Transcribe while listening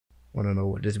Wanna know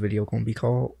what this video gonna be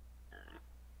called?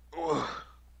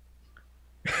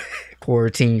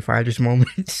 Quarantine Fighters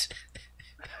moments.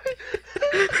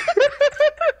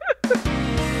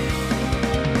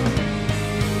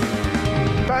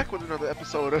 Back with another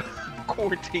episode of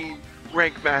Quarantine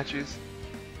Rank Matches.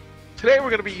 Today we're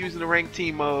going to be using the rank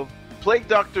team of Plague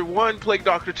Doctor 1, Plague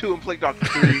Doctor 2, and Plague Doctor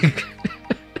 3.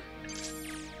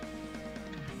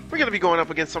 We're going to be going up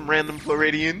against some random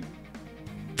Floridian.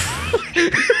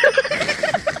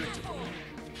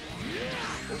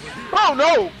 Oh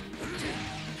no!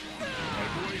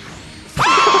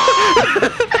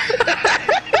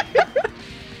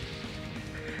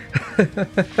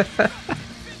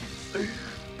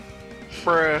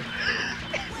 Bruh.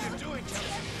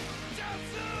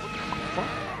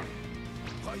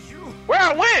 Where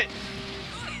I went?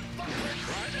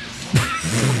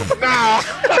 Nah.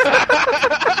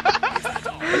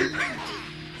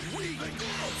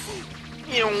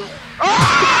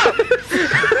 Ah!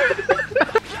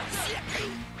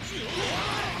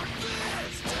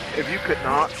 If you could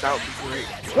not, that would be great.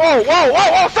 Whoa, whoa, whoa,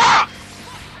 whoa, stop!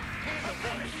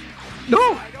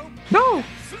 No! No!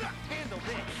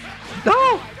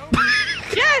 No!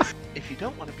 Yes! If you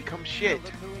don't want to become shit.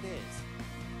 Look who it is.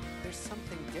 There's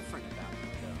something different about it,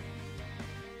 though.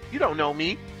 You don't know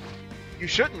me. You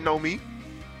shouldn't know me.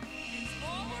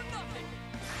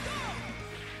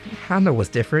 I know what's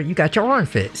different. You got your arm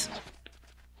fixed.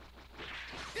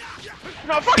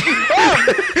 No, fuck you!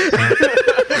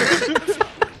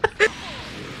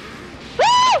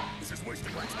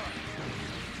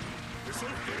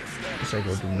 This ain't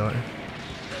gonna do nothing.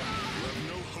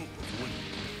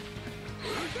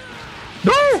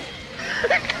 No!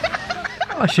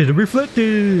 I should have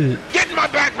reflected. Get in my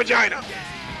back, vagina!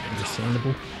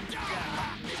 Understandable.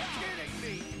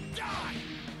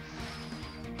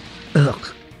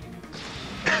 Ugh.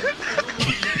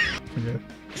 Yeah.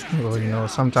 Well, you know,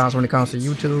 sometimes when it comes to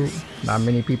YouTube, not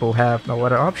many people have no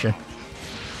other option.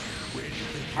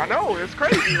 I know, it's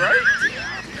crazy, right?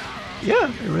 Yeah,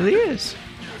 it really is.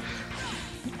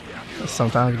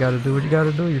 Sometimes you gotta do what you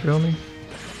gotta do, you feel me?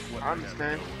 I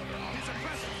understand.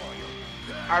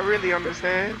 I really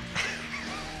understand.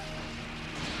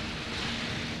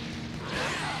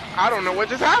 I don't know what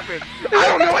just happened. I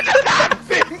don't know what just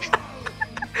happened.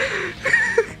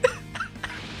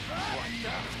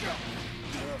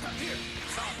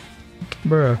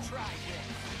 Bruh.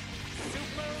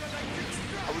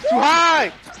 I was too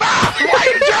high. Stop! Why are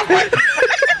you jumping?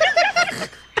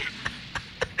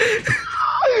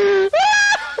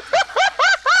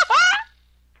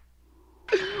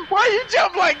 Why you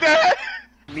jump like that?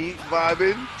 Me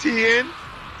vibing, TN.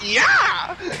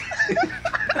 Yeah!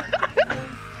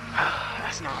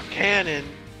 That's not canon.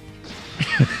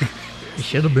 It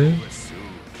should have been.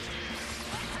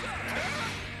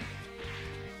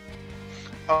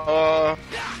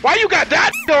 Why you got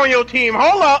that on your team?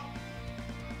 Hold up!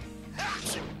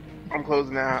 I'm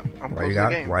closing out. I'm closing the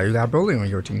game. Why you got Broly on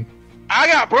your team? I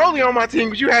got Broly on my team,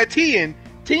 but you had TN.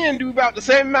 TN do about the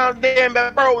same amount of damn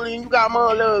as Broly, and you got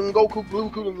Mother and Goku, Blue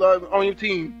Cooler on your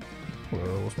team. Well,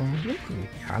 what's wrong with Blue Coo?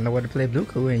 I know how to play Blue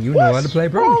Coo, and you know how to play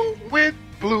Broly. What's wrong with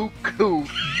Blue Coo?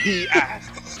 He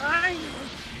asked.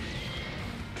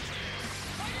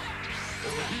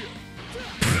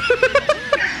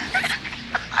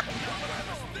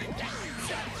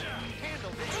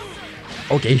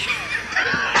 Okay.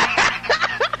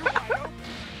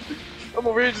 I'm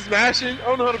over here just smashing. I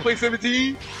don't know how to play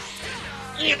 17.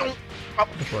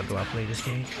 Before do I play this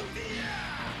game?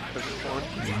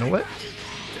 You know what?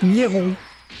 Yeah.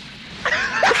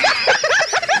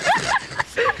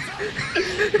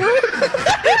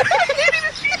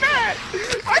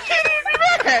 I can't even be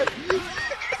mad.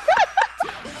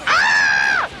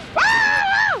 Ah! Ah!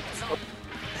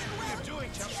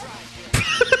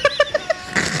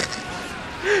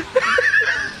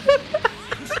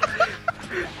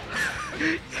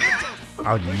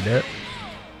 I'll give you that.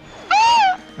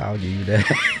 I'll give you that.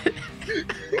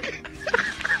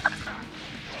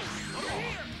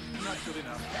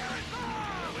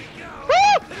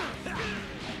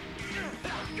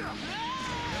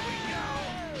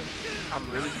 I'm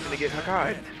really gonna get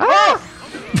Hakai. Ah!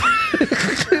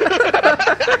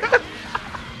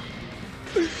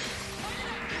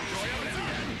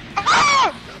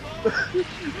 Ah!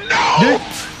 No!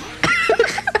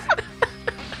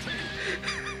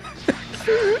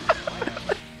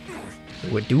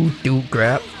 What do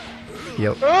crap?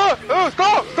 Yep.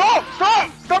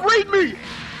 Stop reading me!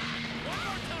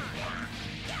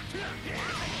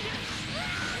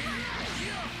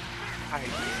 I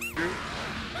hate you.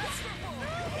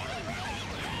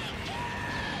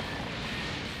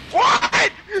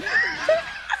 What?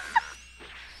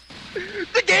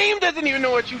 doesn't even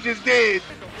know what you just did.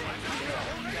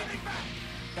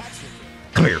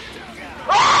 Come here.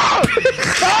 Ah!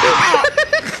 Ah!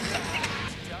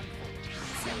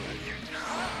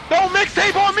 Don't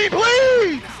mixtape on me,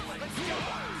 please!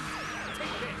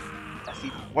 That's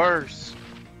even worse.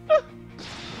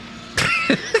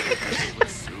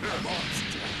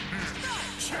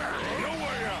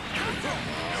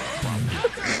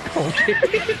 Okay.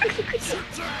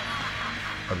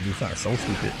 Oh, you sound so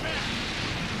stupid.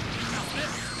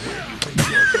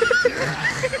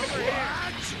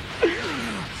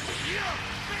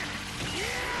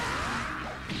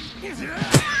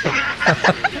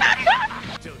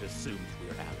 Don't assume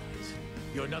we're allies.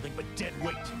 You're nothing but dead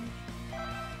weight.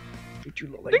 What you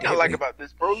look The like? thing I like about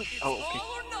this, Broly. Oh, okay.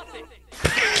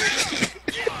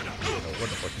 What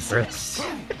the fuck you press?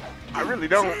 I really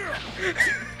don't.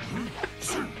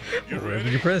 Whatever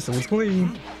you press, it was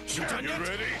clean.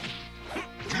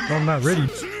 No, I'm not ready.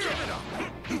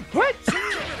 What?